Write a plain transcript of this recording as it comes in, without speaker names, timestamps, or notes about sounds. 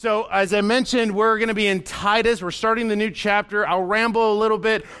So as I mentioned, we're going to be in Titus. We're starting the new chapter. I'll ramble a little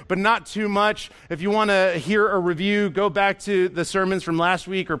bit, but not too much. If you want to hear a review, go back to the sermons from last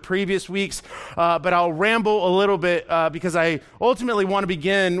week or previous weeks. But I'll ramble a little bit because I ultimately want to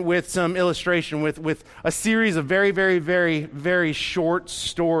begin with some illustration, with a series of very, very, very, very short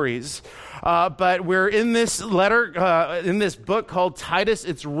stories. But we're in this letter, in this book called Titus.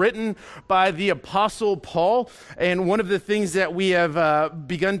 It's written by the Apostle Paul. And one of the things that we have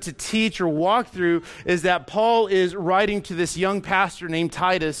begun to teach or walk through is that Paul is writing to this young pastor named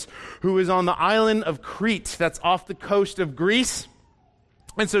Titus, who is on the island of Crete. That's off the coast of Greece.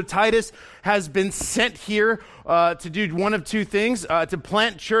 And so Titus has been sent here to do one of two things, to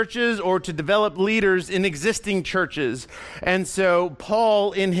plant churches or to develop leaders in existing churches. And so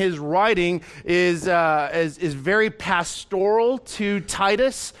Paul, in his writing, is very pastoral to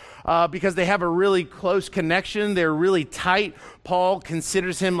Titus because they have a really close connection. They're really tight. Paul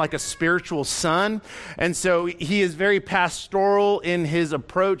considers him like a spiritual son. And so he is very pastoral in his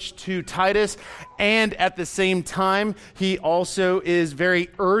approach to Titus. And at the same time, he also is very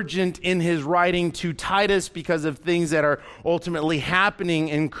urgent in his writing to Titus because of things that are ultimately happening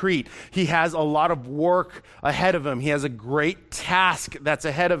in Crete. He has a lot of work ahead of him. He has a great task that's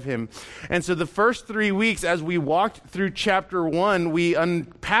ahead of him. And so the first 3 weeks, as we walked through chapter 1, we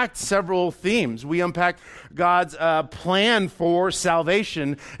unpacked several themes. We unpacked God's plan for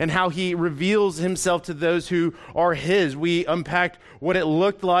salvation and how he reveals himself to those who are his. We unpacked what it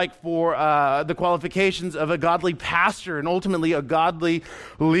looked like for the qualifications of a godly pastor and ultimately a godly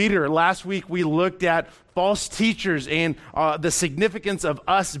leader. Last week we looked at false teachers and the significance of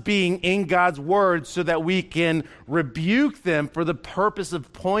us being in God's word so that we can rebuke them for the purpose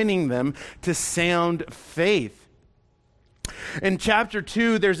of pointing them to sound faith. In chapter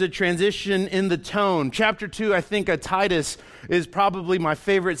 2, there's a transition in the tone. Chapter 2, I think, Titus is probably my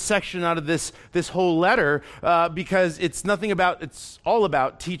favorite section out of this whole letter because it's all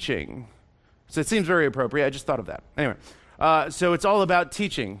about teaching. So it seems very appropriate. I just thought of that. Anyway, so it's all about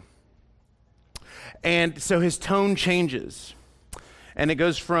teaching. And so his tone changes. And it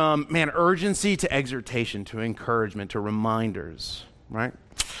goes from, urgency to exhortation, to encouragement, to reminders, right?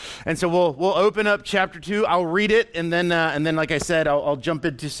 And so we'll open up chapter 2. I'll read it, and then like I said, I'll jump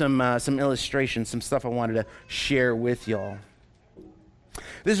into some illustrations, some stuff I wanted to share with y'all.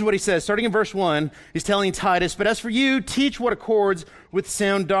 This is what he says. Starting in verse 1, he's telling Titus, "But as for you, teach what accords with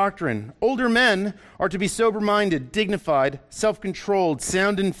sound doctrine. Older men are to be sober-minded, dignified, self-controlled,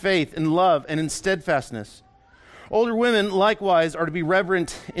 sound in faith, in love, and in steadfastness. Older women likewise are to be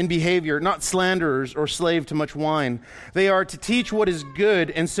reverent in behavior, not slanderers or slave to much wine. They are to teach what is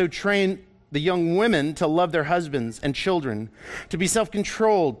good and so train the young women to love their husbands and children, to be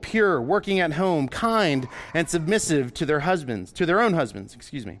self-controlled, pure, working at home, kind, and submissive to their own husbands,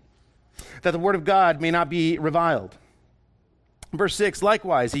 that the word of God may not be reviled." Verse 6,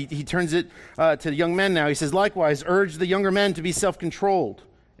 likewise, he turns it to the young men now. He says, "Likewise, urge the younger men to be self-controlled."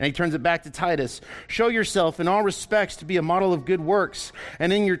 And he turns it back to Titus. "Show yourself in all respects to be a model of good works,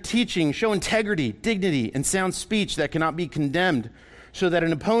 and in your teaching show integrity, dignity, and sound speech that cannot be condemned, so that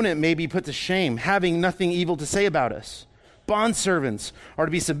an opponent may be put to shame, having nothing evil to say about us. Bondservants are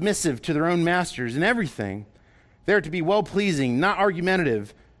to be submissive to their own masters in everything. They are to be well-pleasing, not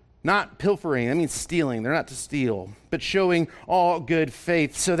argumentative, not pilfering," that means stealing, they're not to steal, "but showing all good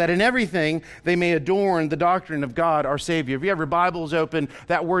faith, so that in everything they may adorn the doctrine of God our Savior." If you have your Bibles open,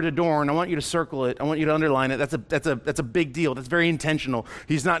 that word adorn, I want you to circle it, I want you to underline it. That's a big deal. That's very intentional.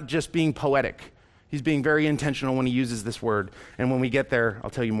 He's not just being poetic. He's being very intentional when he uses this word. And when we get there,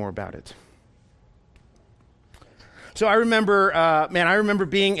 I'll tell you more about it. So I remember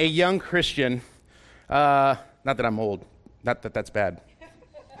being a young Christian. Not that I'm old. Not that that's bad.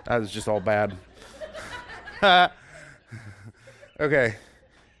 That was just all bad. Okay.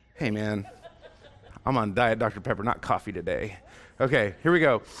 Hey, man. I'm on Diet Dr. Pepper, not coffee today. Okay, here we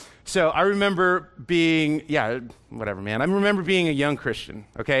go. So I remember being, I remember being a young Christian,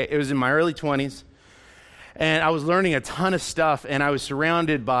 okay? It was in my early 20s, and I was learning a ton of stuff, and I was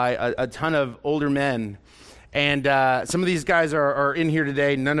surrounded by a ton of older men. And some of these guys are in here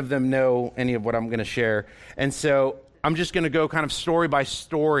today. None of them know any of what I'm going to share. And so I'm just going to go kind of story by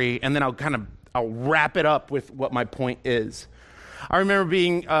story, and then I'll wrap it up with what my point is. I remember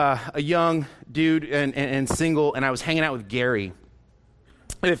being a young dude and single, and I was hanging out with Gary.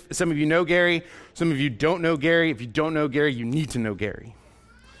 If some of you know Gary, some of you don't know Gary. If you don't know Gary, you need to know Gary.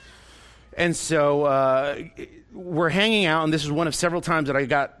 And so we're hanging out, and this is one of several times that I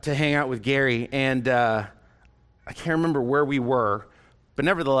got to hang out with Gary, and I can't remember where we were, but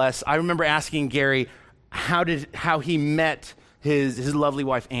nevertheless, I remember asking Gary how he met his lovely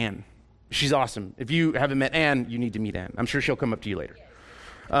wife, Anne. She's awesome. If you haven't met Anne, you need to meet Anne. I'm sure she'll come up to you later.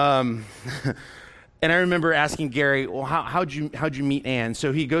 And I remember asking Gary, well, how'd you meet Anne?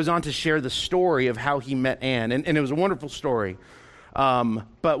 So he goes on to share the story of how he met Anne, and it was a wonderful story.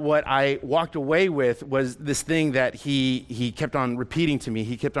 But what I walked away with was this thing that he kept on repeating to me.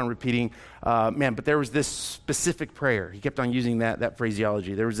 He kept on repeating, but there was this specific prayer. He kept on using that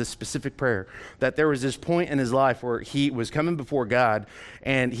phraseology. There was this specific prayer that there was this point in his life where he was coming before God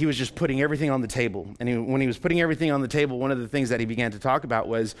and he was just putting everything on the table. And when he was putting everything on the table, one of the things that he began to talk about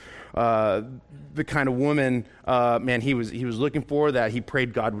was the kind of woman, he was looking for, that he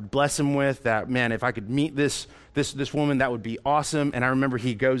prayed God would bless him with, that, man, if I could meet this woman, that would be awesome. And I remember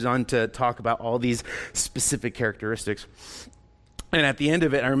he goes on to talk about all these specific characteristics. And at the end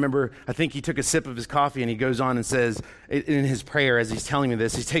of it, I think he took a sip of his coffee and he goes on and says, in his prayer, as he's telling me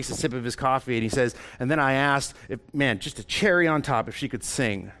this, he takes a sip of his coffee and he says, and then I asked, just a cherry on top, if she could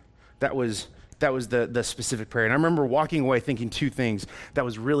sing. That was the specific prayer. And I remember walking away thinking two things. That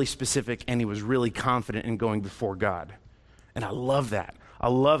was really specific, and he was really confident in going before God. And I love that. I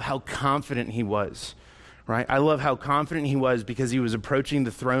love how confident he was, right? I love how confident he was because he was approaching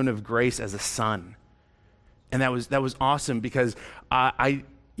the throne of grace as a son. And that was awesome because I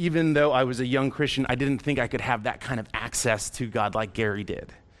even though I was a young Christian, I didn't think I could have that kind of access to God like Gary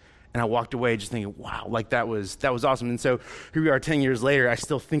did. And I walked away just thinking, wow, like that was awesome. And so here we are 10 years later, I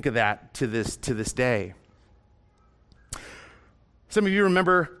still think of that to this day. Some of you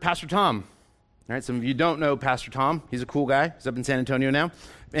remember Pastor Tom. All right, some of you don't know Pastor Tom. He's a cool guy. He's up in San Antonio now.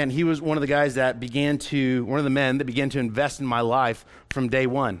 And he was one of the men that began to invest in my life from day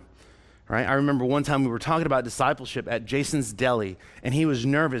one. Right? I remember one time we were talking about discipleship at Jason's Deli, and he was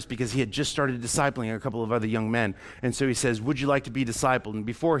nervous because he had just started discipling a couple of other young men. And so he says, would you like to be discipled? And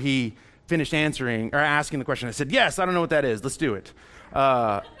before he finished asking the question, I said, yes, I don't know what that is. Let's do it.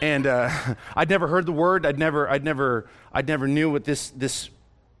 I'd never heard the word. I'd never knew what this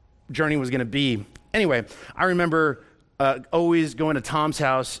journey was going to be. Anyway, I remember always going to Tom's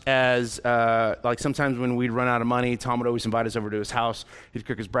house as, sometimes when we'd run out of money, Tom would always invite us over to his house. He'd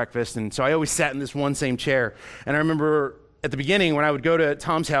cook his breakfast. And so I always sat in this one same chair. And I remember at the beginning when I would go to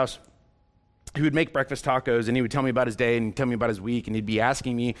Tom's house, he would make breakfast tacos, and he would tell me about his day and tell me about his week, and he'd be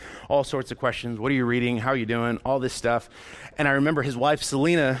asking me all sorts of questions. What are you reading? How are you doing? All this stuff. And I remember his wife,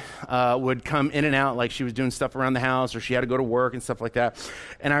 Selena, would come in and out like she was doing stuff around the house or she had to go to work and stuff like that.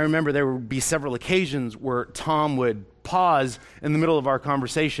 And I remember there would be several occasions where Tom would pause in the middle of our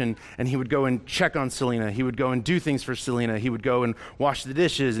conversation and he would go and check on Selena. He would go and do things for Selena. He would go and wash the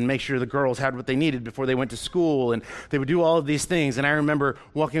dishes and make sure the girls had what they needed before they went to school, and they would do all of these things. And I remember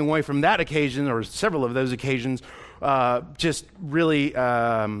walking away from that occasion, or several of those occasions, just really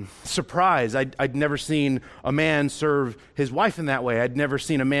surprised. I'd never seen a man serve his wife in that way. I'd never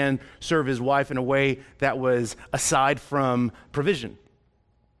seen a man serve his wife in a way that was aside from provision.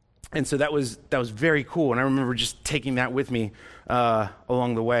 And so that was very cool, and I remember just taking that with me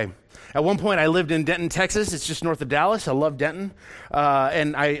along the way. At one point, I lived in Denton, Texas. It's just north of Dallas. I love Denton,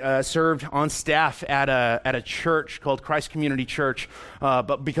 and I served on staff at a church called Christ Community Church,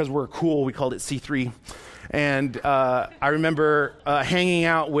 but because we're cool, we called it C3. And I remember hanging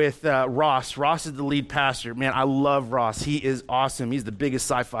out with Ross. Ross is the lead pastor. Man, I love Ross. He is awesome. He's the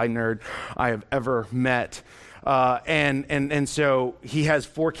biggest sci-fi nerd I have ever met. And so he has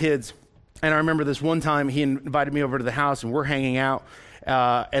 4 kids. And I remember this one time he invited me over to the house and we're hanging out.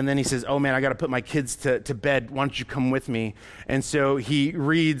 And then he says, oh man, I got to put my kids to bed. Why don't you come with me? And so he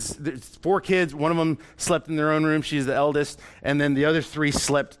reads, there's 4 kids. One of them slept in their own room. She's the eldest. And then the other 3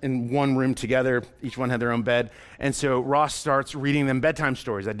 slept in one room together. Each one had their own bed. And so Ross starts reading them bedtime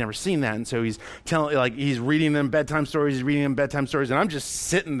stories. I'd never seen that. And so he's reading them bedtime stories. And I'm just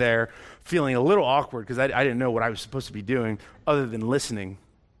sitting there feeling a little awkward because I didn't know what I was supposed to be doing other than listening.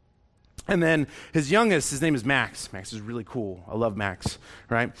 And then his youngest, his name is Max. Max is really cool. I love Max,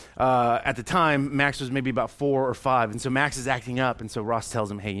 right? At the time, Max was maybe about 4 or 5. And so Max is acting up. And so Ross tells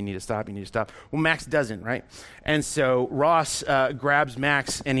him, hey, you need to stop. Well, Max doesn't, right? And so Ross grabs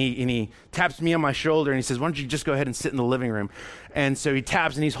Max and he taps me on my shoulder and he says, why don't you just go ahead and sit in the living room? And so he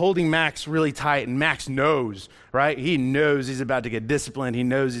taps and he's holding Max really tight. And Max knows, right? He knows he's about to get disciplined. He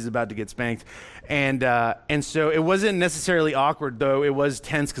knows he's about to get spanked. And so it wasn't necessarily awkward, though. It was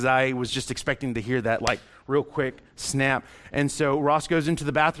tense because I was just expecting to hear that, real quick snap. And so Ross goes into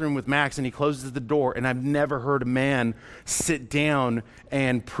the bathroom with Max and he closes the door. And I've never heard a man sit down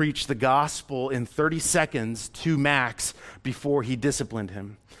and preach the gospel in 30 seconds to Max before he disciplined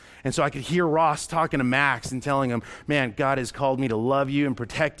him. And so I could hear Ross talking to Max and telling him, man, God has called me to love you and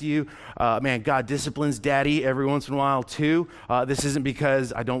protect you. Man, God disciplines Daddy every once in a while too. This isn't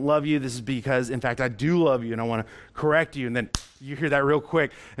because I don't love you. This is because, in fact, I do love you and I want to correct you. And then you hear that real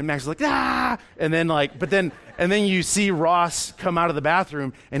quick, and Max is like, ah! And then and then you see Ross come out of the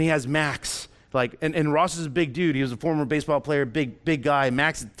bathroom, and he has Max. And Ross is a big dude. He was a former baseball player, big guy.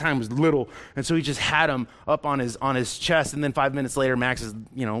 Max at the time was little, and so he just had him up on his chest. And then 5 minutes later, Max is,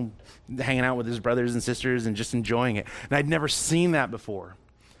 hanging out with his brothers and sisters and just enjoying it. And I'd never seen that before.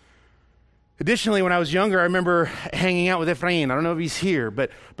 Additionally, when I was younger, I remember hanging out with Ephraim. I don't know if he's here, but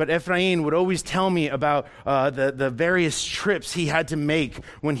Ephraim would always tell me about the various trips he had to make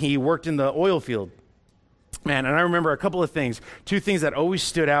when he worked in the oil field. Man, and I remember a couple of things. Two things that always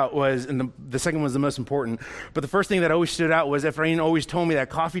stood out was, and the second was the most important, but the first thing that always stood out was Ephraim always told me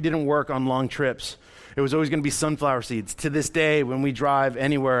that coffee didn't work on long trips. It was always going to be sunflower seeds. To this day, when we drive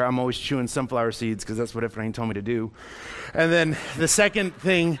anywhere, I'm always chewing sunflower seeds because that's what Ephraim told me to do. And then the second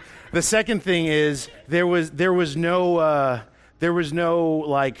thing is there was no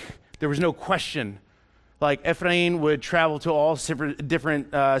question. Like Ephraim would travel to all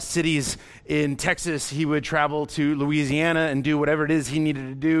different cities in Texas. He would travel to Louisiana and do whatever it is he needed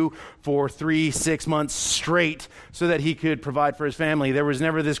to do for 3-6 months straight so that he could provide for his family. There was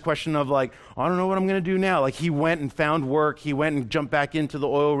never this question of like, I don't know what I'm going to do now. Like he went and found work. He went and jumped back into the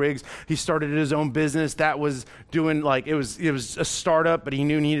oil rigs. He started his own business that was doing like, it was a startup, but he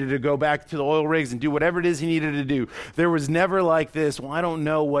knew he needed to go back to the oil rigs and do whatever it is he needed to do. There was never like this, well, I don't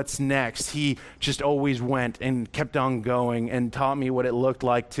know what's next. He just always went and kept on going and taught me what it looked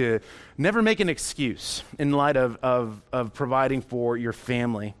like to never make an excuse in light of providing for your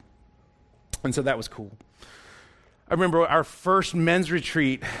family. And so that was cool. I remember our first men's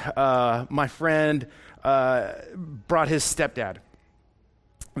retreat, my friend brought his stepdad.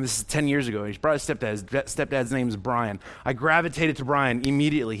 And this is 10 years ago. He brought his stepdad. His stepdad's name is Brian. I gravitated to Brian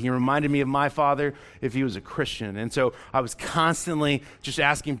immediately. He reminded me of my father if he was a Christian. And so I was constantly just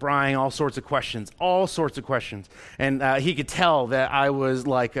asking Brian all sorts of questions. And he could tell that I was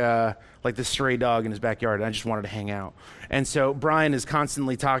like this stray dog in his backyard, and I just wanted to hang out. And so Brian is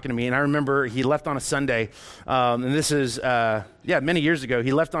constantly talking to me, and I remember he left on a Sunday, and this is, many years ago.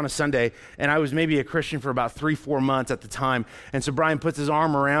 He left on a Sunday, and I was maybe a Christian for about 3-4 months at the time. And so Brian puts his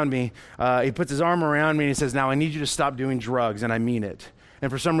arm around me. And he says, now I need you to stop doing drugs, and I mean it.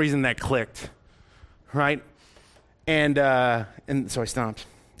 And for some reason that clicked, right? And so I stopped.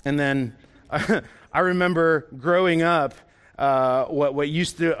 And then I remember growing up, what I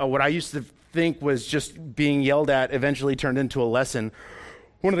used to think was just being yelled at eventually turned into a lesson.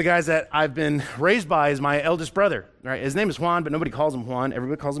 One of the guys that I've been raised by is my eldest brother. Right? His name is Juan, but nobody calls him Juan.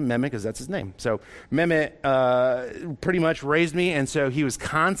 Everybody calls him Mehmet because that's his name. So Mehmet pretty much raised me, and so he was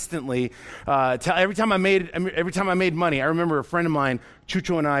constantly every time I made money. I remember a friend of mine,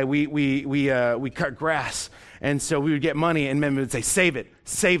 Chucho, and I we cut grass. And so we would get money, and Mehmet would say, save it,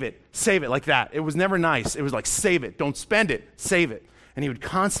 like that. It was never nice. It was like, save it. Don't spend it. Save it. And he would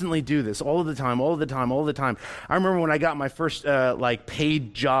constantly do this all the time. I remember when I got my first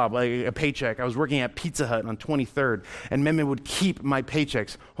paid job, like a paycheck. I was working at Pizza Hut on 23rd, and Mehmet would keep my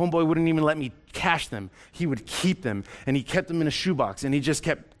paychecks. Homeboy wouldn't even let me cash them. He would keep them, and he kept them in a shoebox, and he just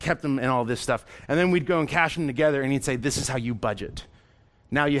kept them and all this stuff. And then we'd go and cash them together, and he'd say, this is how you budget.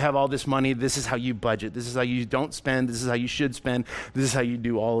 Now you have all this money. This is how you budget. This is how you don't spend. This is how you should spend. This is how you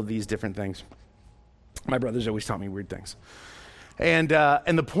do all of these different things. My brothers always taught me weird things. And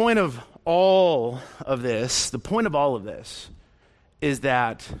the point of all of this is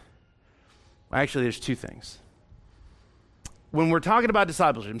that, actually there's two things. When we're talking about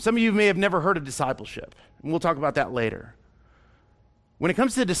discipleship, some of you may have never heard of discipleship, and we'll talk about that later. When it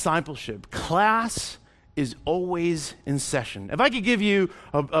comes to discipleship, class is always in session. If I could give you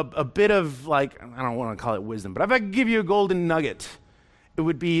a bit of I don't want to call it wisdom, but if I could give you a golden nugget, it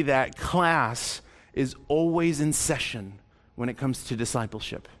would be that class is always in session when it comes to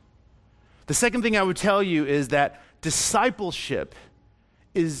discipleship. The second thing I would tell you is that discipleship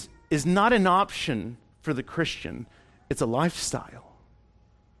is not an option for the Christian, it's a lifestyle.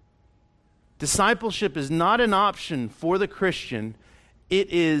 Discipleship is not an option for the Christian, it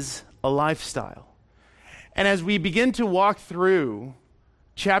is a lifestyle. And as we begin to walk through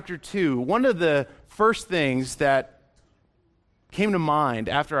chapter 2, one of the first things that came to mind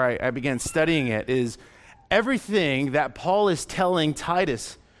after I began studying it is everything that Paul is telling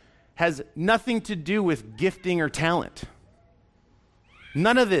Titus has nothing to do with gifting or talent.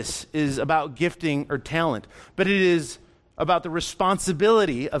 None of this is about gifting or talent, but it is about the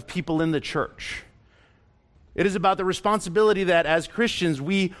responsibility of people in the church. It is about the responsibility that as Christians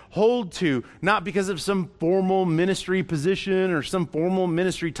we hold to, not because of some formal ministry position or some formal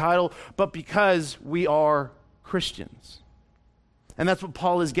ministry title, but because we are Christians. And that's what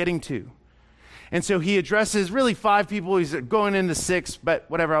Paul is getting to. And so he addresses really 5 people. He's going into 6, but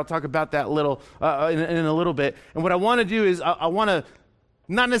whatever, I'll talk about that in a little bit. And what I want to do is I want to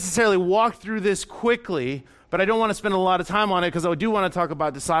not necessarily walk through this quickly, but I don't want to spend a lot of time on it because I do want to talk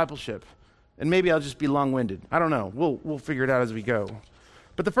about discipleship. And maybe I'll just be long-winded. I don't know. We'll figure it out as we go.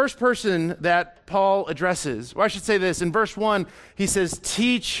 But the first person that Paul addresses, or I should say this, in verse 1, he says,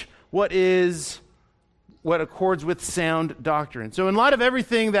 teach what accords with sound doctrine. So in light of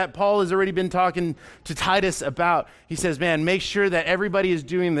everything that Paul has already been talking to Titus about, he says, man, make sure that everybody is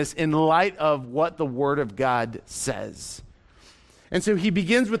doing this in light of what the Word of God says. And so he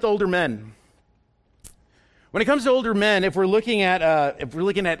begins with older men. When it comes to older men, if we're looking at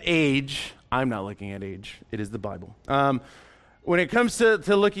age, I'm not looking at age. It is the Bible. When it comes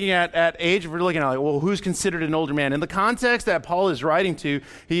to looking at age, we're looking at, well, who's considered an older man? In the context that Paul is writing to,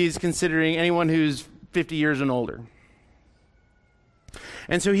 he's considering anyone who's 50 years and older.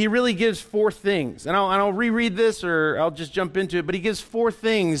 And so he really gives 4 things. And I'll reread this or I'll just jump into it, but he gives 4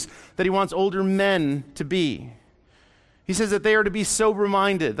 things that he wants older men to be. He says that they are to be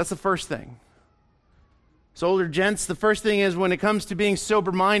sober-minded. That's the first thing. So older gents, the first thing is when it comes to being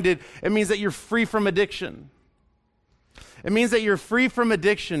sober-minded, it means that you're free from addiction. It means that you're free from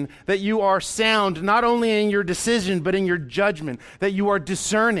addiction, that you are sound not only in your decision, but in your judgment, that you are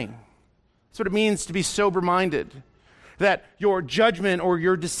discerning. That's what it means to be sober-minded. That your judgment or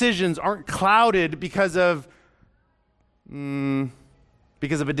your decisions aren't clouded because of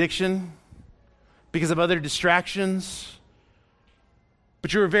addiction, because of other distractions,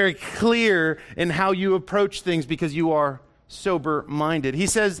 but you're very clear in how you approach things because you are sober-minded. He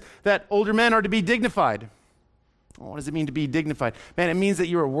says that older men are to be dignified. What does it mean to be dignified? Man, it means that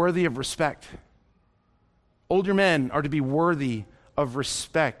you are worthy of respect. Older men are to be worthy of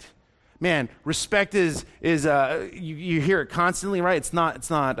respect. Man, respect is you hear it constantly, right? It's not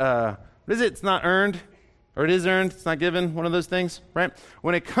what is it? It's not earned, or it is earned. It's not given. One of those things, right?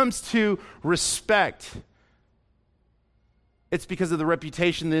 When it comes to respect, it's because of the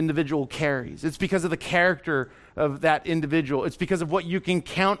reputation the individual carries. It's because of the character of that individual. It's because of what you can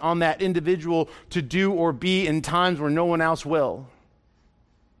count on that individual to do or be in times where no one else will.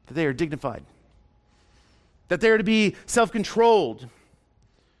 That they are dignified. That they are to be self-controlled.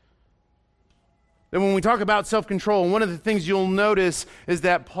 And when we talk about self-control, one of the things you'll notice is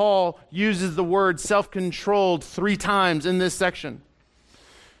that Paul uses the word self-controlled 3 times in this section.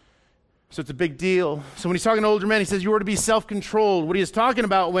 So it's a big deal. So when he's talking to older men, he says you are to be self-controlled. What he is talking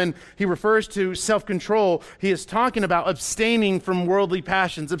about when he refers to self-control, he is talking about abstaining from worldly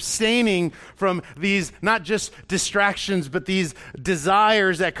passions, abstaining from these not just distractions, but these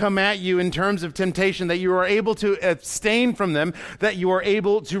desires that come at you in terms of temptation, that you are able to abstain from them, that you are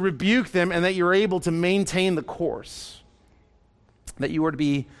able to rebuke them, and that you are able to maintain the course. That you are to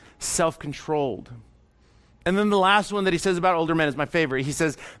be self-controlled. And then the last one that he says about older men is my favorite. He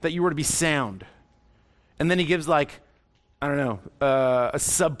says that you were to be sound. And then he gives a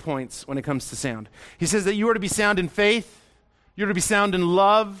sub-points when it comes to sound. He says that you are to be sound in faith, you are to be sound in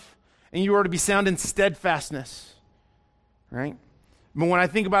love, and you are to be sound in steadfastness. Right? But when I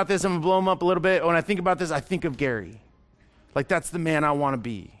think about this, I'm going to blow him up a little bit. When I think about this, I think of Gary. Like that's the man I want to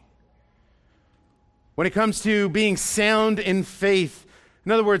be. When it comes to being sound in faith,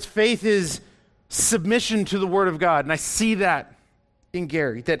 in other words, faith is submission to the Word of God. And I see that in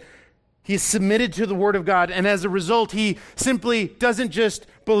Gary, that he is submitted to the Word of God. And as a result, he simply doesn't just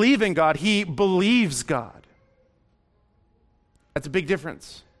believe in God, he believes God. That's a big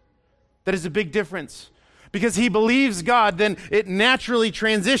difference. That is a big difference. Because he believes God, then it naturally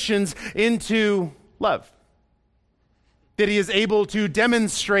transitions into love. That he is able to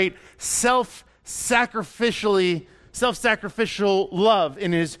demonstrate self-sacrificial love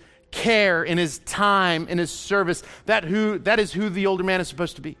in his care, in his time, in his service. That is who the older man is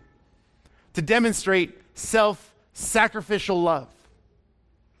supposed to be. To demonstrate self-sacrificial love.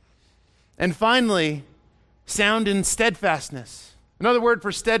 And finally, sound in steadfastness. Another word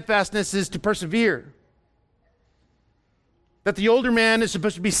for steadfastness is to persevere. That the older man is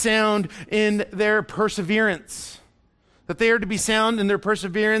supposed to be sound in their perseverance. That they are to be sound in their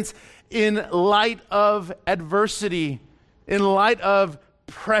perseverance in light of adversity, in light of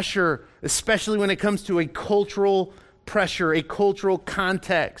pressure, especially when it comes to a cultural pressure, a cultural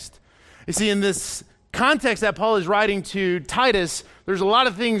context. You see, in this context that Paul is writing to Titus, there's a lot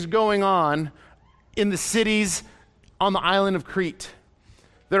of things going on in the cities on the island of Crete.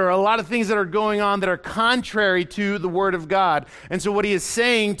 There are a lot of things that are going on that are contrary to the Word of God. And so what he is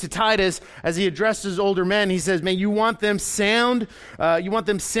saying to Titus as he addresses older men, he says, man, you want them sound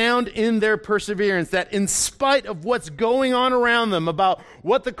in their perseverance, that in spite of what's going on around them, about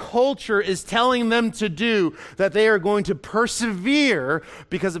what the culture is telling them to do, that they are going to persevere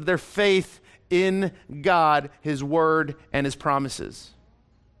because of their faith in God, His Word, and His promises.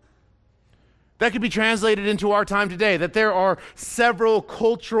 That could be translated into our time today, that there are several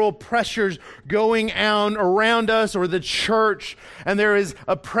cultural pressures going on around us or the church, and there is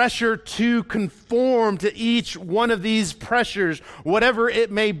a pressure to conform to each one of these pressures, whatever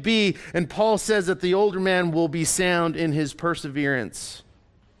it may be. And Paul says that the older man will be sound in his perseverance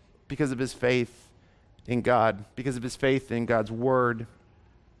because of his faith in God, because of his faith in God's Word.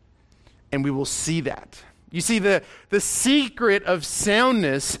 And we will see that. You see, the secret of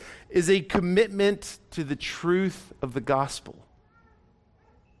soundness is a commitment to the truth of the gospel.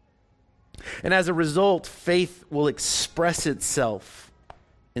 And as a result, faith will express itself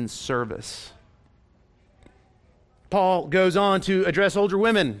in service. Paul goes on to address older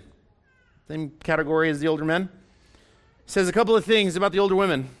women, same category as the older men. He says a couple of things about the older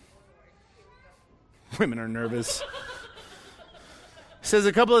women. Women are nervous. He says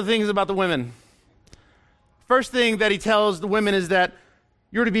a couple of things about the women. First thing that he tells the women is that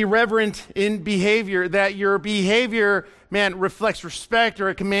you're to be reverent in behavior, that your behavior, reflects respect, or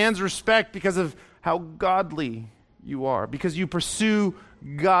it commands respect because of how godly you are, because you pursue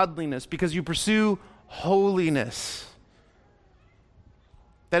godliness, because you pursue holiness.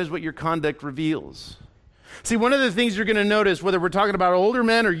 That is what your conduct reveals. See, one of the things you're going to notice, whether we're talking about older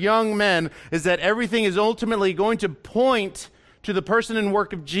men or young men, is that everything is ultimately going to point to the person and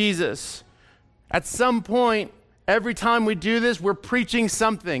work of Jesus. At some point, every time we do this, we're preaching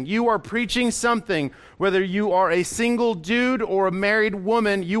something. You are preaching something. Whether you are a single dude or a married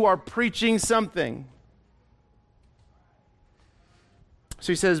woman, you are preaching something.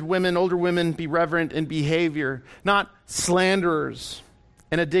 So he says, older women, be reverent in behavior, not slanderers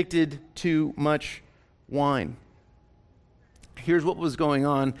and addicted to much wine. Here's what was going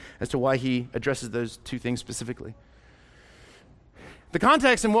on as to why he addresses those two things specifically. The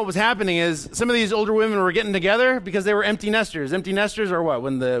context and what was happening is some of these older women were getting together because they were empty nesters. Empty nesters are what?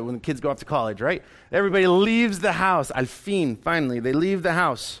 When the kids go off to college, right? Everybody leaves the house. Alfin, finally, they leave the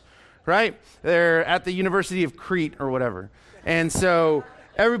house, right? They're at the University of Crete or whatever. And so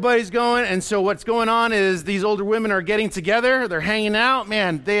everybody's going, and so what's going on is these older women are getting together. They're hanging out.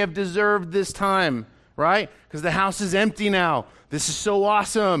 Man, they have deserved this time, right? Because the house is empty now. This is so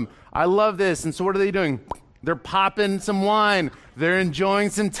awesome. I love this. And so what are they doing? They're popping some wine. They're enjoying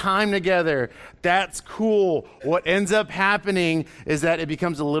some time together. That's cool. What ends up happening is that it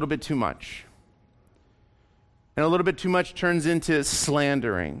becomes a little bit too much. And a little bit too much turns into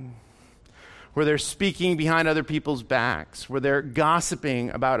slandering, where they're speaking behind other people's backs, where they're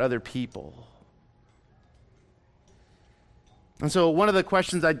gossiping about other people. And so one of the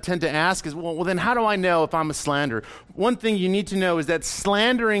questions I tend to ask is, well, then how do I know if I'm a slanderer? One thing you need to know is that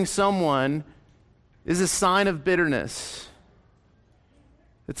slandering someone is a sign of bitterness.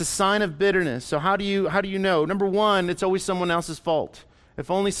 It's a sign of bitterness. So how do you know? Number one, it's always someone else's fault. If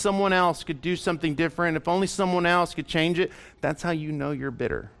only someone else could do something different, if only someone else could change it, that's how you know you're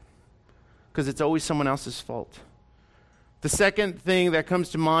bitter. Because it's always someone else's fault. The second thing that comes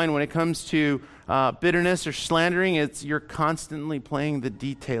to mind when it comes to bitterness or slandering, it's you're constantly playing the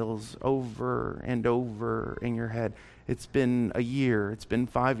details over and over in your head. It's been a year, it's been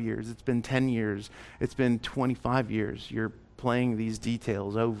 5 years, it's been 10 years, it's been 25 years. You're playing these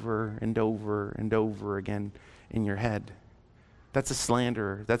details over and over and over again in your head. That's a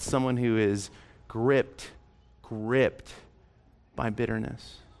slanderer. That's someone who is gripped by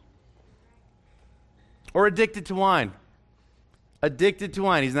bitterness. Or addicted to wine. Addicted to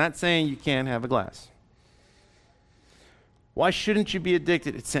wine. He's not saying you can't have a glass. Why shouldn't you be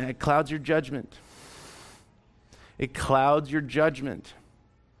addicted? It clouds your judgment. It clouds your judgment.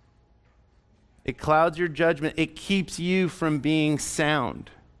 It clouds your judgment. It keeps you from being sound.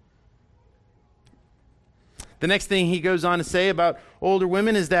 The next thing he goes on to say about older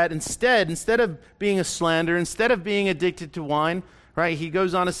women is that instead of being a slanderer, instead of being addicted to wine, right, he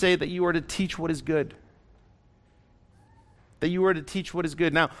goes on to say that you are to teach what is good. That you are to teach what is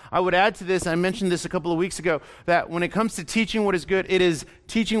good. Now, I would add to this, I mentioned this a couple of weeks ago, that when it comes to teaching what is good, it is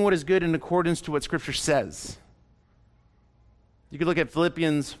teaching what is good in accordance to what Scripture says. You could look at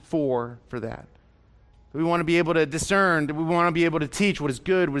Philippians 4 for that. We want to be able to discern, we want to be able to teach what is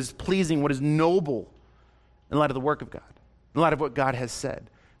good, what is pleasing, what is noble in light of the work of God, in light of what God has said,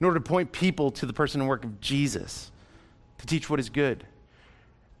 in order to point people to the person and work of Jesus, to teach what is good.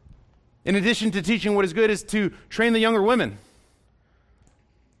 In addition to teaching what is good, is to train the younger women.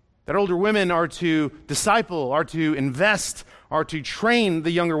 That older women are to disciple, are to invest, are to train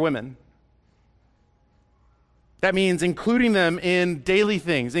the younger women. That means including them in daily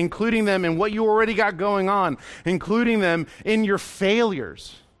things, including them in what you already got going on, including them in your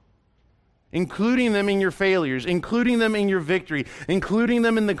failures, including them in your failures, including them in your victory, including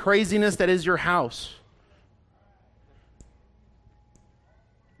them in the craziness that is your house.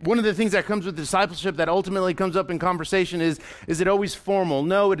 One of the things that comes with discipleship that ultimately comes up in conversation is it always formal?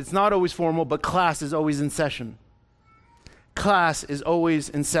 No, it's not always formal, but class is always in session. Class is always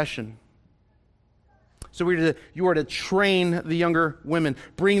in session. So you are to train the younger women,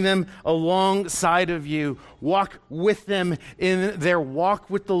 bring them alongside of you, walk with them in their walk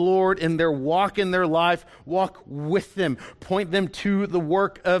with the Lord, in their walk in their life, walk with them, point them to the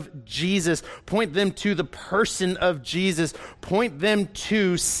work of Jesus, point them to the person of Jesus, point them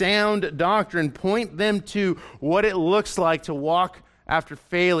to sound doctrine, point them to what it looks like to walk after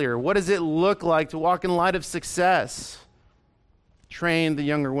failure. What does it look like to walk in light of success? Train the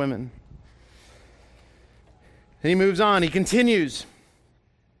younger women. And he moves on. He continues.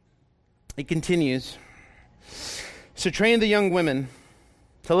 So train the young women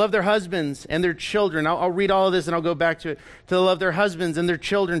to love their husbands and their children. I'll read all of this and I'll go back to it. To love their husbands and their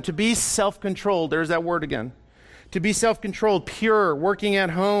children. To be self-controlled. There's that word again. To be self-controlled, pure, working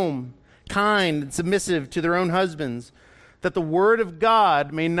at home, kind and submissive to their own husbands, that the word of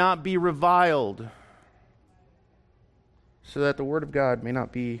God may not be reviled. So that the word of God may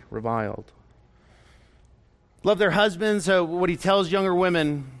not be reviled. Love their husbands. So what he tells younger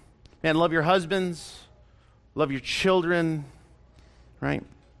women, man, love your husbands, love your children, right?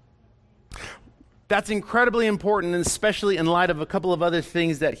 That's incredibly important, and especially in light of a couple of other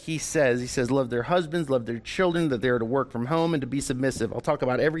things that he says. He says, love their husbands, love their children, that they are to work from home and to be submissive. I'll talk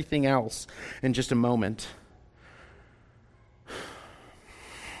about everything else in just a moment.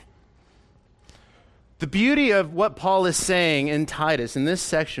 The beauty of what Paul is saying in Titus, in this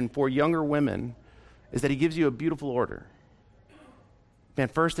section for younger women, is that he gives you a beautiful order. Man,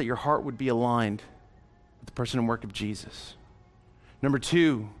 first, that your heart would be aligned with the person and work of Jesus. Number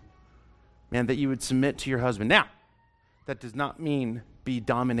two, man, that you would submit to your husband. Now, that does not mean be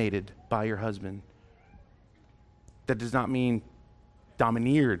dominated by your husband. That does not mean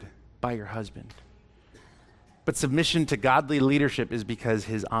domineered by your husband. But submission to godly leadership is because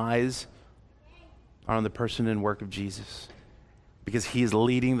his eyes are on the person and work of Jesus, because he is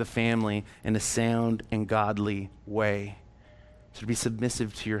leading the family in a sound and godly way. So to be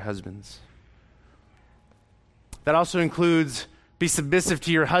submissive to your husbands. That also includes be submissive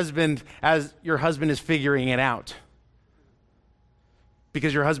to your husband as your husband is figuring it out.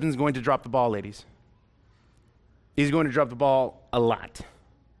 Because your husband's going to drop the ball, ladies. He's going to drop the ball a lot.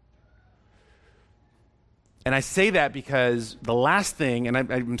 And I say that because the last thing, and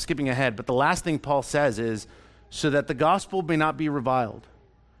I'm skipping ahead, but the last thing Paul says is, so that the gospel may not be reviled.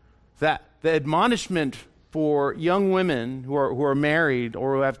 That the admonishment for young women who are married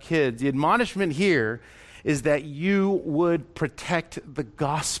or who have kids, the admonishment here is that you would protect the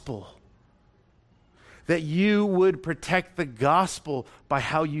gospel. That you would protect the gospel by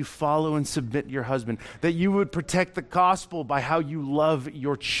how you follow and submit your husband. That you would protect the gospel by how you love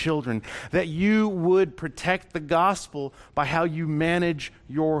your children. That you would protect the gospel by how you manage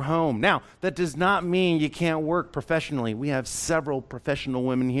your home. Now, that does not mean you can't work professionally. We have several professional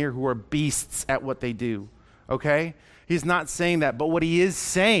women here who are beasts at what they do. Okay? He's not saying that, but what he is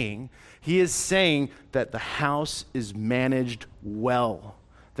saying that the house is managed well.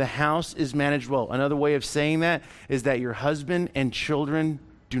 The house is managed well. Another way of saying that is that your husband and children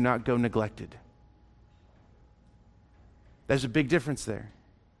do not go neglected. There's a big difference there.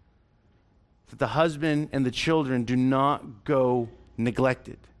 That the husband and the children do not go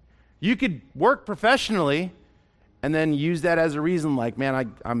neglected. You could work professionally and then use that as a reason, like,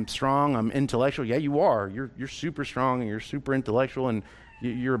 man, I'm strong, I'm intellectual. Yeah, you are. You're super strong and you're super intellectual and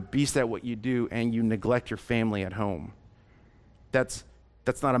you're a beast at what you do, and you neglect your family at home. That's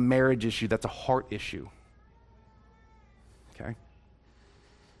not a marriage issue, that's a heart issue. Okay?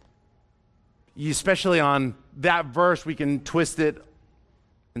 Especially on that verse, we can twist it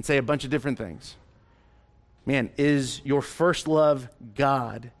and say a bunch of different things. Man, is your first love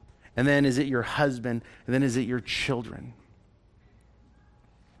God? And then is it your husband? And then is it your children?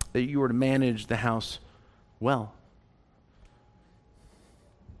 That you are to manage the house well.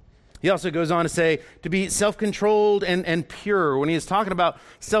 He also goes on to say to be self-controlled and pure. When he is talking about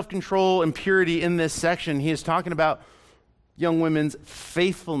self-control and purity in this section, he is talking about young women's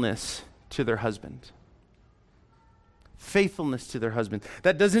faithfulness to their husband. faithfulness to their husband.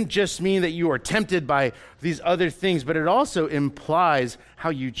 That doesn't just mean that you are tempted by these other things, but it also implies how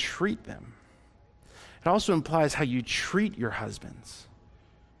you treat them. It also implies how you treat your husbands.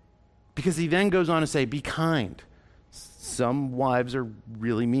 Because he then goes on to say, be kind. Some wives are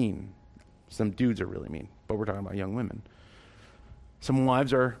really mean. Some dudes are really mean, but we're talking about young women. Some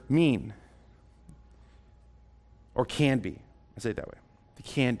wives are mean, or can be. I say it that way. They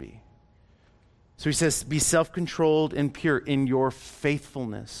can be. So he says, be self-controlled and pure in your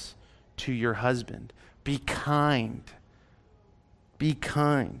faithfulness to your husband. Be kind. Be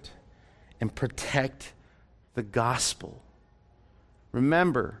kind. And protect the gospel.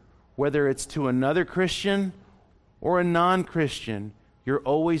 Remember, whether it's to another Christian or a non-Christian, you're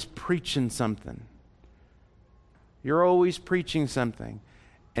always preaching something. You're always preaching something.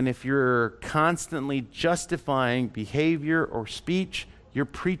 And if you're constantly justifying behavior or speech, you're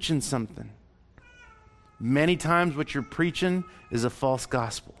preaching something. Many times what you're preaching is a false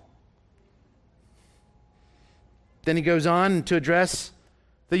gospel. Then he goes on to address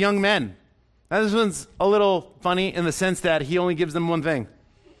the young men. Now this one's a little funny in the sense that he only gives them one thing.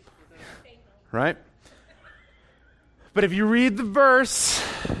 Right? But if you read the verse,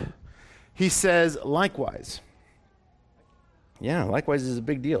 he says, likewise. Yeah, likewise is a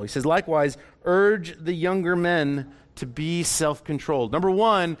big deal. He says, likewise, urge the younger men to be self-controlled. Number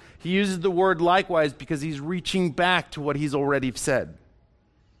one, he uses the word likewise because he's reaching back to what he's already said.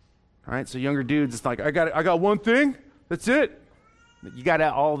 All right, so younger dudes, it's like, I got one thing, that's it. You got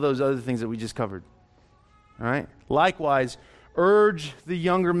all those other things that we just covered. All right, likewise, urge the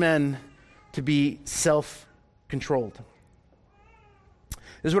younger men to be self-controlled.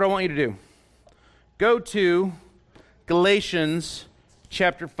 This is what I want you to do. Go to Galatians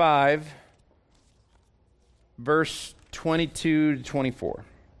chapter 5, verse 22 to 24.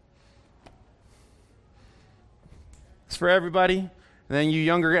 It's for everybody. And then you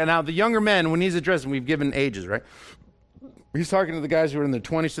younger, now the younger men, when he's addressing, we've given ages, right? He's talking to the guys who are in their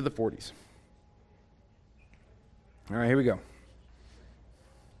 20s to the 40s. All right, here we go.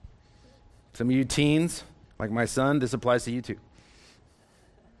 Some of you teens, like my son, this applies to you too.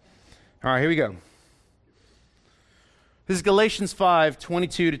 All right, here we go. This is Galatians 5,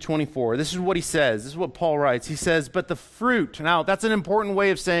 22 to 24. This is what he says. This is what Paul writes. He says, but the fruit. Now, that's an important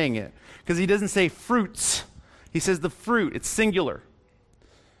way of saying it because he doesn't say fruits. He says the fruit. It's singular.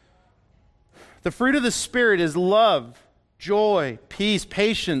 The fruit of the Spirit is love, joy, peace,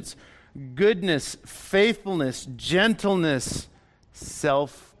 patience, goodness, faithfulness, gentleness,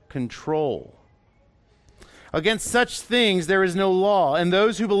 self-control. Against such things there is no law, and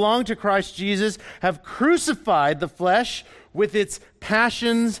those who belong to Christ Jesus have crucified the flesh with its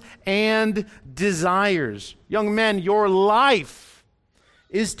passions and desires. Young men, your life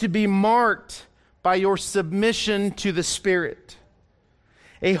is to be marked by your submission to the Spirit.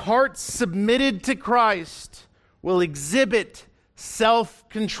 A heart submitted to Christ will exhibit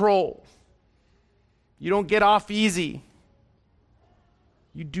self-control. You don't get off easy.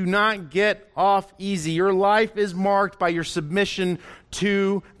 You do not get off easy. Your life is marked by your submission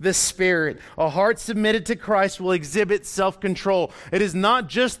to the Spirit. A heart submitted to Christ will exhibit self-control. It is not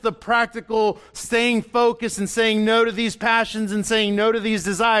just the practical staying focused and saying no to these passions and saying no to these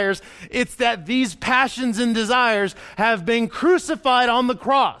desires. It's that these passions and desires have been crucified on the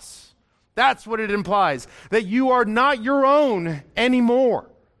cross. That's what it implies. That you are not your own anymore.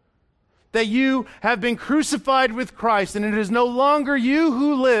 That you have been crucified with Christ, and it is no longer you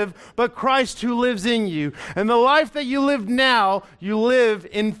who live, but Christ who lives in you. And the life that you live now, you live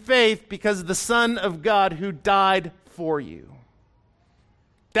in faith because of the Son of God who died for you.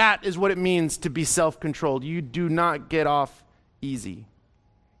 That is what it means to be self-controlled. You do not get off easy.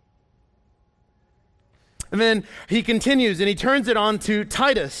 And then he continues, and he turns it on to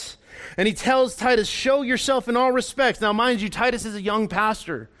Titus. And he tells Titus, show yourself in all respects. Now, mind you, Titus is a young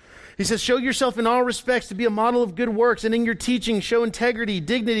pastor. He says, show yourself in all respects to be a model of good works, and in your teaching show integrity,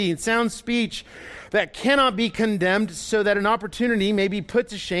 dignity, and sound speech that cannot be condemned, so that an opportunity may be put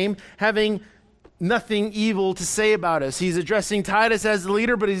to shame, having nothing evil to say about us. He's addressing Titus as the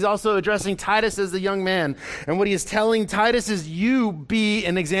leader, but he's also addressing Titus as the young man. And what he is telling Titus is, you be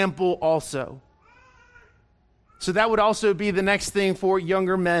an example also. So that would also be the next thing for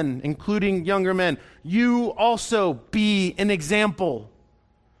younger men, including younger men. You also be an example.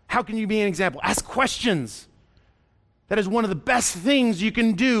 How can you be an example? Ask questions. That is one of the best things you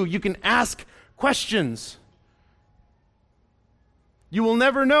can do. You can ask questions. You will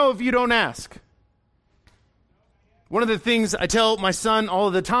never know if you don't ask. One of the things I tell my son all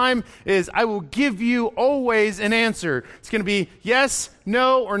of the time is I will give you always an answer. It's going to be yes,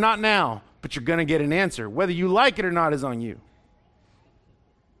 no, or not now. but you're going to get an answer. Whether you like it or not is on you.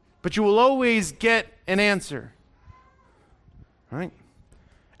 But you will always get an answer. All right?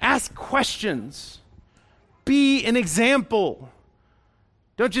 Ask questions. Be an example.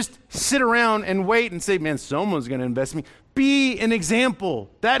 Don't just sit around and wait and say, man, someone's going to invest in me. Be an example.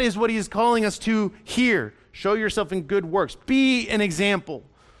 That is what he is calling us to here. Show yourself in good works. Be an example.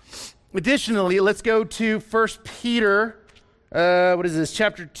 Additionally, let's go to 1 Peter,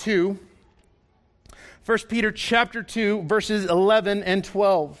 chapter 2. 1 Peter chapter 2, verses 11 and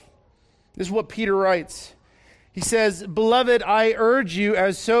 12. This is what Peter writes. He says, "Beloved, I urge you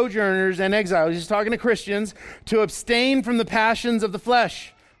as sojourners and exiles," he's talking to Christians, "to abstain from the passions of the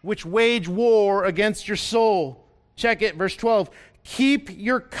flesh, which wage war against your soul." Check it, verse 12. "Keep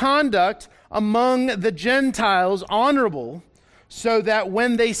your conduct among the Gentiles honorable, so that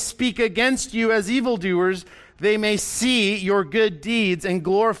when they speak against you as evildoers, they may see your good deeds and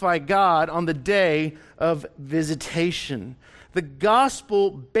glorify God on the day of visitation." The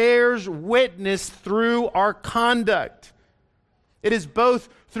gospel bears witness through our conduct. It is both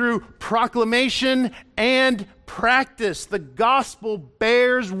through proclamation and practice. The gospel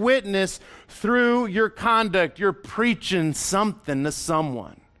bears witness through your conduct. You're preaching something to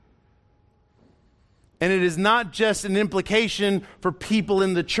someone. And it is not just an implication for people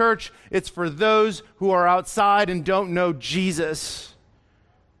in the church, it's for those who are outside and don't know Jesus.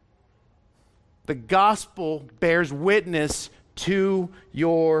 The gospel bears witness to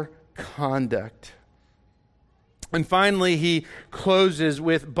your conduct. And finally, he closes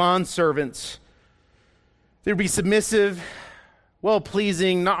with bondservants. They'd be submissive,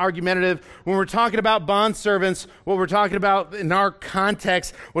 well-pleasing, not argumentative. When we're talking about bondservants, what we're talking about in our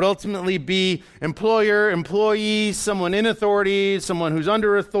context would ultimately be employer, employee, someone in authority, someone who's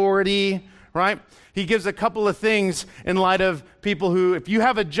under authority, right? He gives a couple of things in light of people who, if you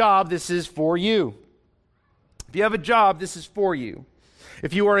have a job, this is for you. If you have a job, this is for you.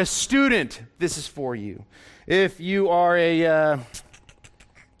 If you are a student, this is for you. If you are a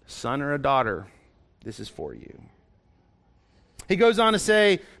son or a daughter, this is for you. He goes on to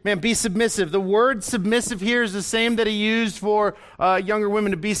say, man, be submissive. The word submissive here is the same that he used for younger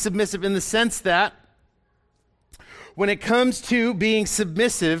women, to be submissive, in the sense that when it comes to being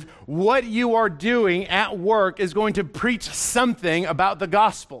submissive, what you are doing at work is going to preach something about the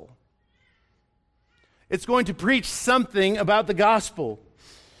gospel. It's going to preach something about the gospel.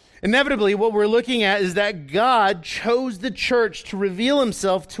 Inevitably, what we're looking at is that God chose the church to reveal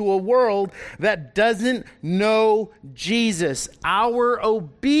himself to a world that doesn't know Jesus. Our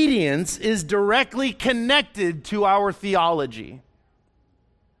obedience is directly connected to our theology.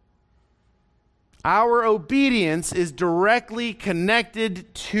 Our obedience is directly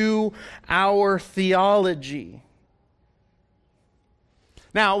connected to our theology.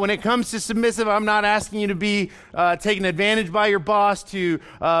 Now, when it comes to submissive, I'm not asking you to be taken advantage by your boss, to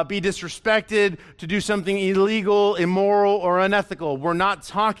be disrespected, to do something illegal, immoral, or unethical. We're not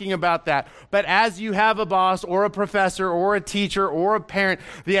talking about that. But as you have a boss or a professor or a teacher or a parent,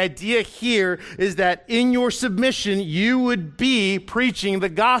 the idea here is that in your submission, you would be preaching the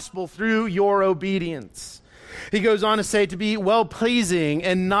gospel through your obedience. He goes on to say to be well-pleasing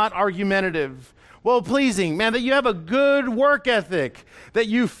and not argumentative. Well-pleasing, man, that you have a good work ethic, that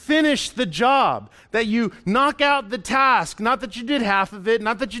you finish the job, that you knock out the task, not that you did half of it,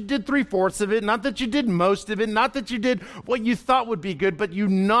 not that you did 3/4 of it, not that you did most of it, not that you did what you thought would be good, but you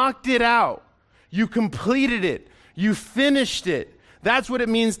knocked it out. You completed it. You finished it. That's what it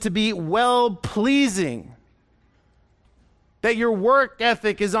means to be well-pleasing. That your work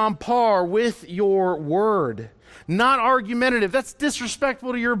ethic is on par with your word. Not argumentative. That's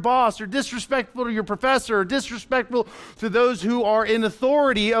disrespectful to your boss, or disrespectful to your professor, or disrespectful to those who are in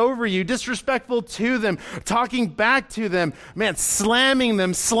authority over you, disrespectful to them, talking back to them, man, slamming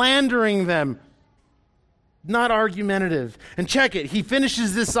them, slandering them. Not argumentative. And check it. He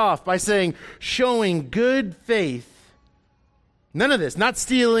finishes this off by saying, showing good faith. None of this, not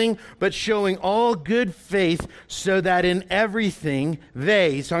stealing, but showing all good faith, so that in everything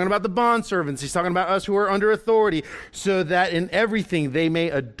he's talking about the bondservants, he's talking about us who are under authority, so that in everything they may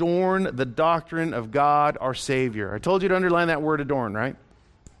adorn the doctrine of God our Savior. I told you to underline that word adorn, right?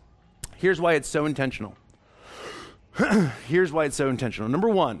 Here's why it's so intentional. Here's why it's so intentional. Number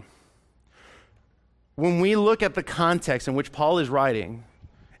one, when we look at the context in which Paul is writing,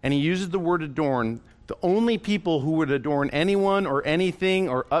 and he uses the word adorn, the only people who would adorn anyone or anything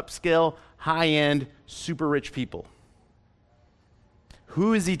or upscale, high-end, super rich people.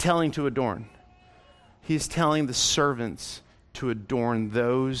 Who is he telling to adorn? He's telling the servants to adorn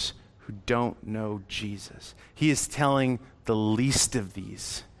those who don't know Jesus. He is telling the least of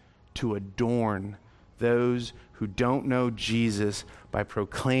these to adorn those who don't know Jesus by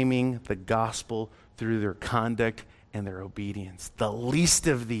proclaiming the gospel through their conduct and their obedience. The least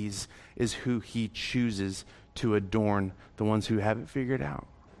of these is who he chooses to adorn, the ones who haven't figured out.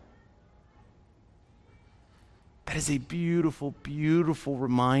 That is a beautiful, beautiful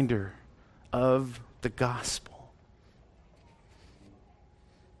reminder of the gospel.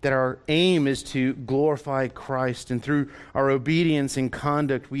 That our aim is to glorify Christ, and through our obedience and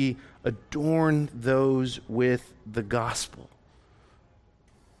conduct, we adorn those with the gospel.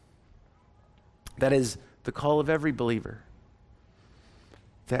 That is the call of every believer,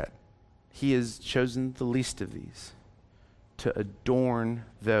 that he has chosen the least of these to adorn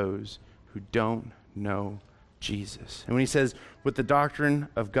those who don't know Jesus. And when he says, with the doctrine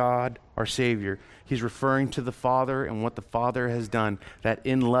of God, our Savior, he's referring to the Father and what the Father has done, that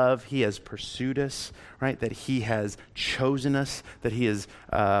in love he has pursued us, right? That he has chosen us, that he has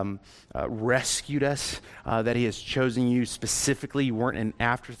rescued us, that he has chosen you specifically. You weren't an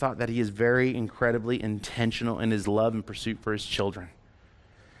afterthought, that he is very incredibly intentional in his love and pursuit for his children.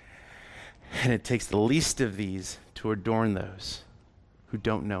 And it takes the least of these to adorn those who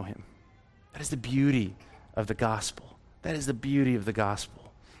don't know him. That is the beauty of the gospel. That is the beauty of the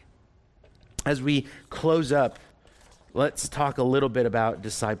gospel. As we close up, let's talk a little bit about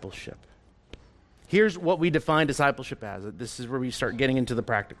discipleship. Here's what we define discipleship as. This is where we start getting into the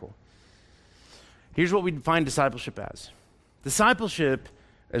practical. Here's what we define discipleship as. Discipleship,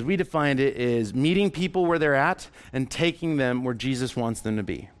 as we defined it, is meeting people where they're at and taking them where Jesus wants them to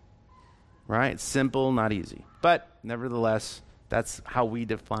be. Right? It's simple, not easy. But nevertheless, that's how we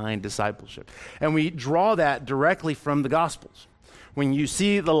define discipleship. And we draw that directly from the Gospels. When you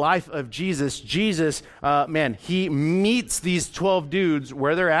see the life of Jesus, he meets these 12 dudes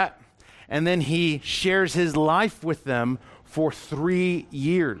where they're at, and then he shares his life with them for 3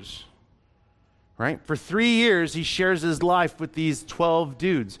 years. Right? For 3 years, he shares his life with these 12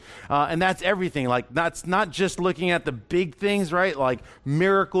 dudes. And that's everything. Like, that's not just looking at the big things, right? Like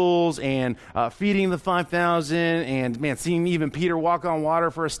miracles and feeding the 5,000 and, seeing even Peter walk on water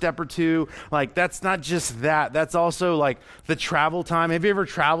for a step or two. Like, that's not just that. That's also like the travel time. Have you ever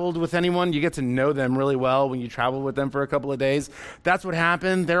traveled with anyone? You get to know them really well when you travel with them for a couple of days. That's what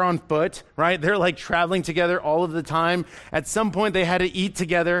happened. They're on foot, right? They're like traveling together all of the time. At some point, they had to eat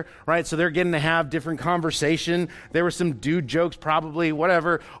together, right? So they're getting to have different conversation. There were some dude jokes, probably,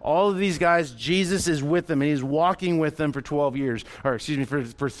 whatever. All of these guys, Jesus is with them, and he's walking with them for 12 years,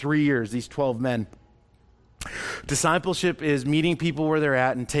 for 3 years, these 12 men. Discipleship is meeting people where they're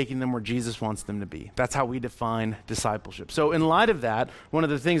at and taking them where Jesus wants them to be. That's how we define discipleship. So in light of that, one of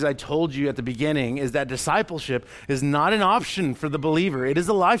the things I told you at the beginning is that discipleship is not an option for the believer. It is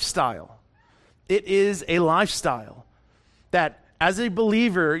a lifestyle. It is a lifestyle that as a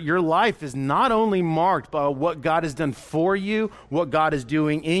believer, your life is not only marked by what God has done for you, what God is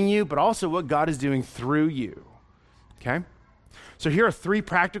doing in you, but also what God is doing through you. Okay? So here are 3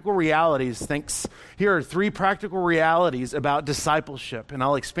 practical realities. Here are 3 practical realities about discipleship, and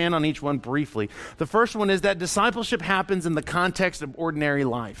I'll expand on each one briefly. The first one is that discipleship happens in the context of ordinary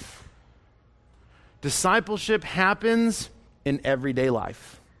life. Discipleship happens in everyday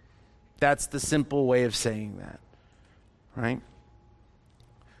life. That's the simple way of saying that, right?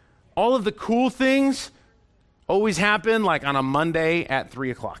 All of the cool things always happen like on a Monday at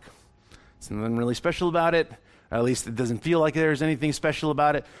 3 o'clock. There's nothing really special about it. At least it doesn't feel like there's anything special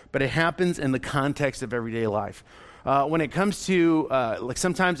about it, but it happens in the context of everyday life. When it comes to,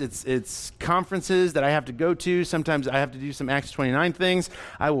 sometimes it's conferences that I have to go to. Sometimes I have to do some Acts 29 things.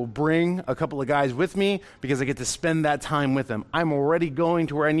 I will bring a couple of guys with me because I get to spend that time with them. I'm already going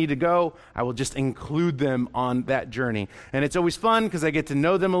to where I need to go. I will just include them on that journey. And it's always fun because I get to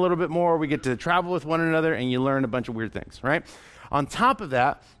know them a little bit more. We get to travel with one another, and you learn a bunch of weird things, right? On top of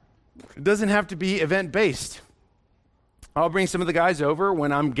that, it doesn't have to be event-based. I'll bring some of the guys over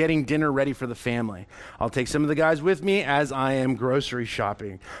when I'm getting dinner ready for the family. I'll take some of the guys with me as I am grocery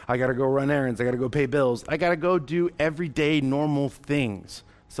shopping. I got to go run errands. I got to go pay bills. I got to go do everyday normal things.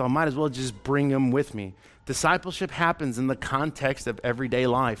 So I might as well just bring them with me. Discipleship happens in the context of everyday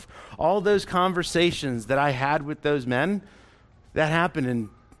life. All those conversations that I had with those men, that happened in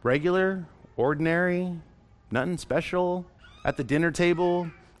regular, ordinary, nothing special, at the dinner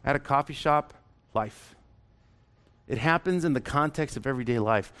table, at a coffee shop life. It happens in the context of everyday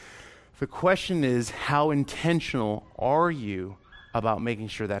life. The question is, how intentional are you about making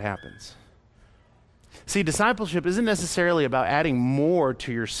sure that happens? See, discipleship isn't necessarily about adding more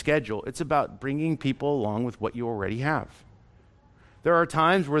to your schedule. It's about bringing people along with what you already have. There are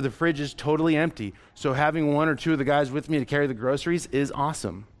times where the fridge is totally empty, so having 1 or 2 of the guys with me to carry the groceries is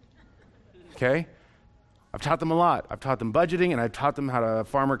awesome. okay? I've taught them a lot. I've taught them budgeting, and I've taught them how to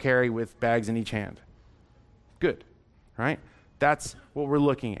farmer carry with bags in each hand. Good, right? That's what we're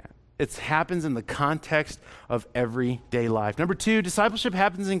looking at. It happens in the context of everyday life. Number 2, discipleship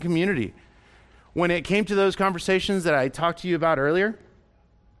happens in community. When it came to those conversations that I talked to you about earlier,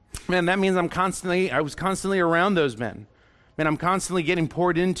 man, that means I was constantly around those men. Man, I'm constantly getting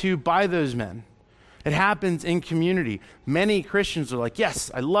poured into by those men. It happens in community. Many Christians are like, yes,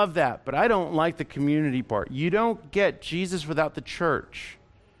 I love that, but I don't like the community part. You don't get Jesus without the church,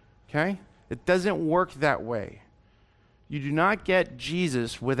 okay? It doesn't work that way. You do not get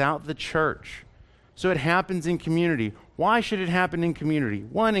Jesus without the church. So it happens in community. Why should it happen in community?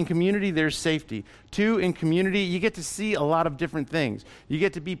 1, in community, there's safety. 2, in community, you get to see a lot of different things. You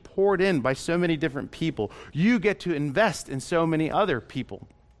get to be poured in by so many different people. You get to invest in so many other people.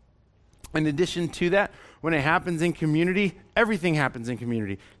 In addition to that, when it happens in community, everything happens in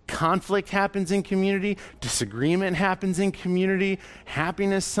community. Conflict happens in community. Disagreement happens in community.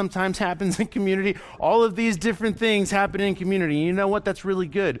 Happiness sometimes happens in community. All of these different things happen in community. You know what? That's really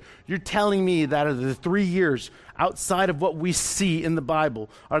good. You're telling me that out of the 3 years, outside of what we see in the Bible,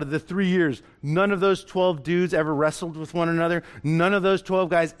 out of the 3 years, none of those 12 dudes ever wrestled with one another. None of those 12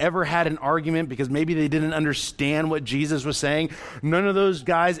 guys ever had an argument because maybe they didn't understand what Jesus was saying. None of those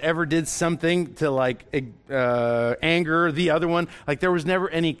guys ever did something to anger the other one. Like there was never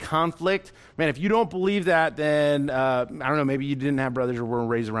any conflict. Man, if you don't believe that, then I don't know, maybe you didn't have brothers or weren't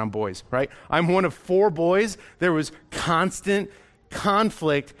raised around boys, right? I'm one of 4 boys. There was constant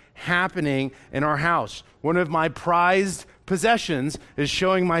conflict happening in our house. One of my prized possessions is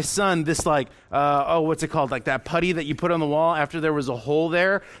showing my son this what's it called? Like that putty that you put on the wall after there was a hole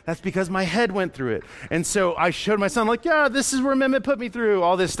there. That's because my head went through it. And so I showed my son this is where Mehmet put me through,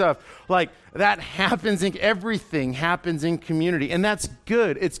 all this stuff. Like that happens everything happens in community. And that's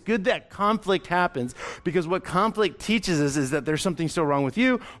good. It's good that conflict happens because what conflict teaches us is that there's something still wrong with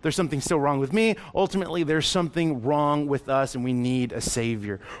you. There's something still wrong with me. Ultimately, there's something wrong with us and we need a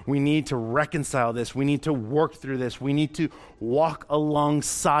savior. We need to reconcile this. We need to work through this. We need to walk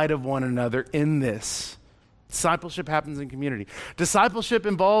alongside of one another in this. Discipleship happens in community. Discipleship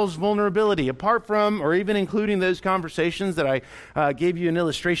involves vulnerability. Apart from, or even including those conversations that I gave you an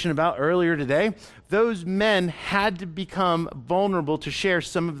illustration about earlier today, those men had to become vulnerable to share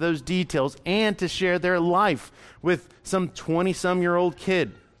some of those details and to share their life with some 20-some-year-old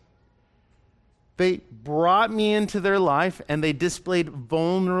kid. They brought me into their life and they displayed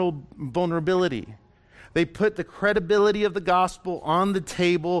vulnerability. They put the credibility of the gospel on the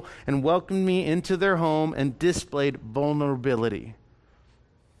table and welcomed me into their home and displayed vulnerability.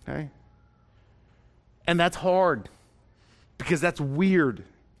 Okay? And that's hard because that's weird,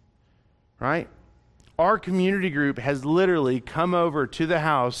 right? Our community group has literally come over to the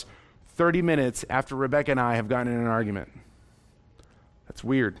house 30 minutes after Rebecca and I have gotten in an argument. That's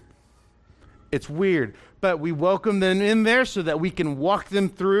weird. It's weird, but we welcome them in there so that we can walk them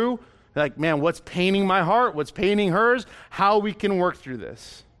through what's paining my heart, what's paining hers, how we can work through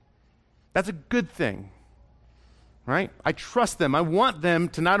this. That's a good thing, right? I trust them. I want them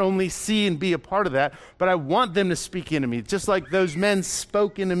to not only see and be a part of that, but I want them to speak into me. Just like those men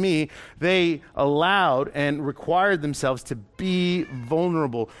spoke into me, they allowed and required themselves to be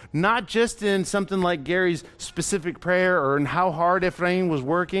vulnerable, not just in something like Gary's specific prayer or in how hard Ephraim was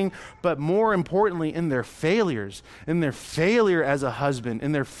working, but more importantly in their failures, in their failure as a husband,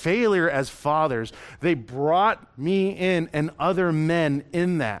 in their failure as fathers. They brought me in and other men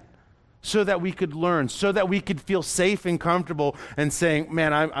in that, so that we could learn, so that we could feel safe and comfortable and saying,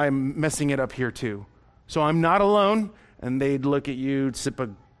 man, I'm messing it up here too. So I'm not alone. And they'd look at you, sip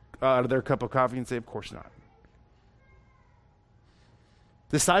out of their cup of coffee and say, of course not.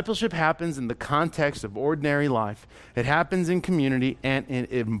 Discipleship happens in the context of ordinary life. It happens in community and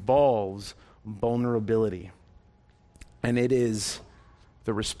it involves vulnerability. And it is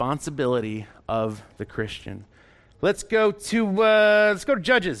the responsibility of the Christian. Let's go to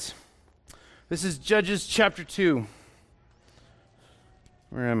Judges. This is Judges chapter 2.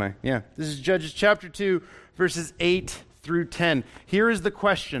 Where am I? Yeah, this is Judges chapter 2, verses 8 through 10. Here is the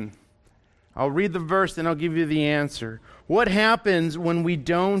question. I'll read the verse, and I'll give you the answer. What happens when we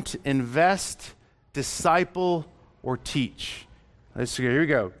don't invest, disciple, or teach? Let's go. Here we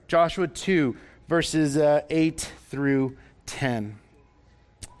go. Joshua 2, verses 8 through 10.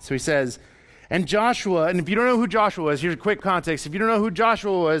 So he says, and Joshua, and if you don't know who Joshua was, here's a quick context. If you don't know who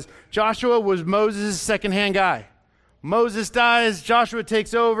Joshua was Moses' second-hand guy. Moses dies, Joshua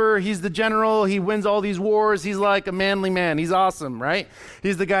takes over, he's the general, he wins all these wars, he's like a manly man, he's awesome, right?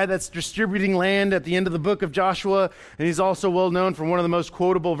 He's the guy that's distributing land at the end of the book of Joshua, and he's also well known for one of the most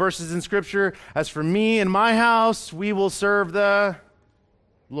quotable verses in Scripture, as for me and my house, we will serve the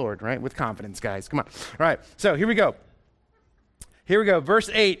Lord, right? With confidence, guys, come on. All right, so here we go. Verse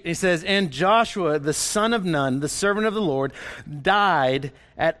 8, he says, and Joshua, the son of Nun, the servant of the Lord, died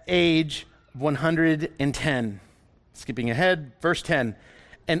at age 110. Skipping ahead, verse 10.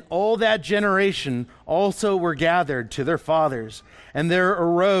 And all that generation also were gathered to their fathers. And there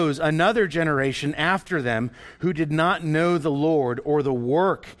arose another generation after them who did not know the Lord or the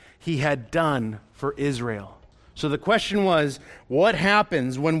work he had done for Israel. So the question was, what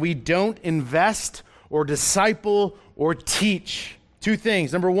happens when we don't invest or disciple or teach? Two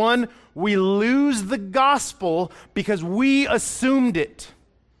things. Number one, we lose the gospel because we assumed it.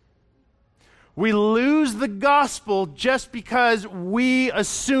 We lose the gospel just because we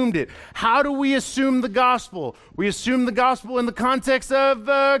assumed it. How do we assume the gospel? We assume the gospel in the context of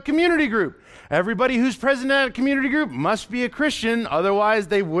a community group. Everybody who's present at a community group must be a Christian, otherwise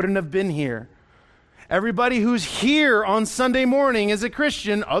they wouldn't have been here. Everybody who's here on Sunday morning is a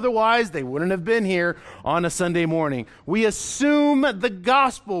Christian, otherwise they wouldn't have been here on a Sunday morning. We assume the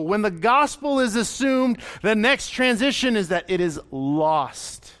gospel. When the gospel is assumed, the next transition is that it is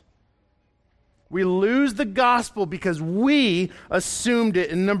lost. We lose the gospel because we assumed it.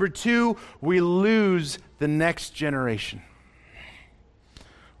 And number two, we lose the next generation.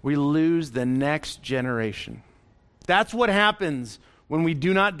 We lose the next generation. That's what happens when we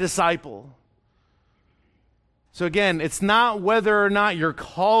do not disciple. So again, it's not whether or not you're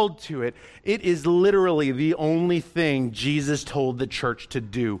called to it. It is literally the only thing Jesus told the church to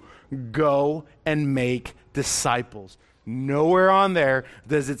do. Go and make disciples. Nowhere on there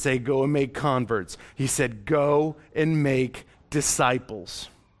does it say go and make converts. He said go and make disciples.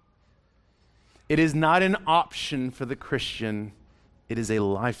 It is not an option for the Christian. It is a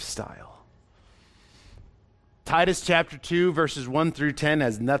lifestyle. Titus chapter 2, verses 1 through 10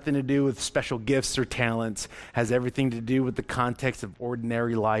 has nothing to do with special gifts or talents, has everything to do with the context of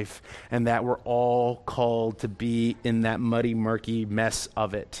ordinary life, and that we're all called to be in that muddy, murky mess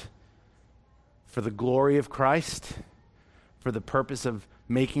of it. For the glory of Christ, for the purpose of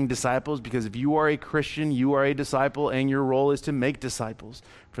making disciples, because if you are a Christian, you are a disciple, and your role is to make disciples.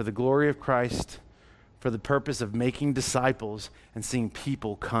 For the glory of Christ, for the purpose of making disciples and seeing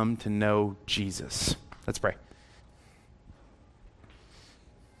people come to know Jesus. Let's pray.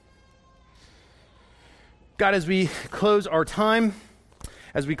 God, as we close our time,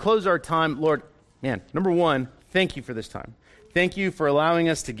 Lord, number one, thank you for this time. Thank you for allowing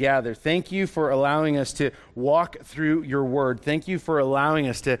us to gather. Thank you for allowing us to walk through your word. Thank you for allowing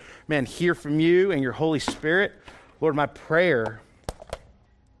us to, hear from you and your Holy Spirit. Lord, my prayer,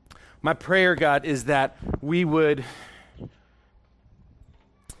 God, is that we would,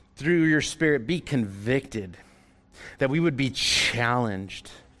 through your Spirit, be convicted, that we would be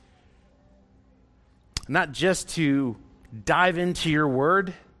challenged, not just to dive into your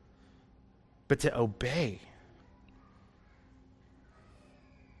word, but to obey.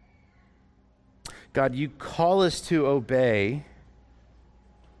 God, you call us to obey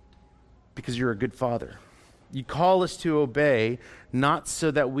because you're a good father. You call us to obey not so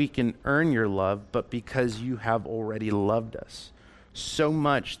that we can earn your love, but because you have already loved us so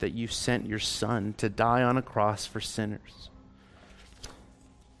much that you sent your son to die on a cross for sinners.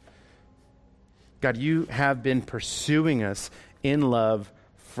 God, you have been pursuing us in love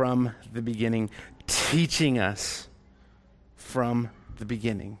from the beginning, teaching us from the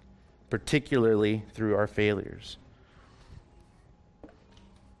beginning, particularly through our failures.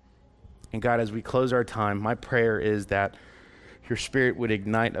 And God, as we close our time, my prayer is that your Spirit would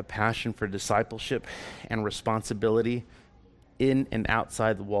ignite a passion for discipleship and responsibility in and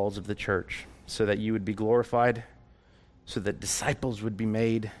outside the walls of the church, so that you would be glorified, so that disciples would be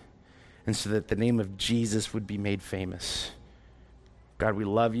made, and so that the name of Jesus would be made famous. God, we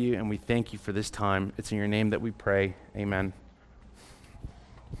love you and we thank you for this time. It's in your name that we pray. Amen.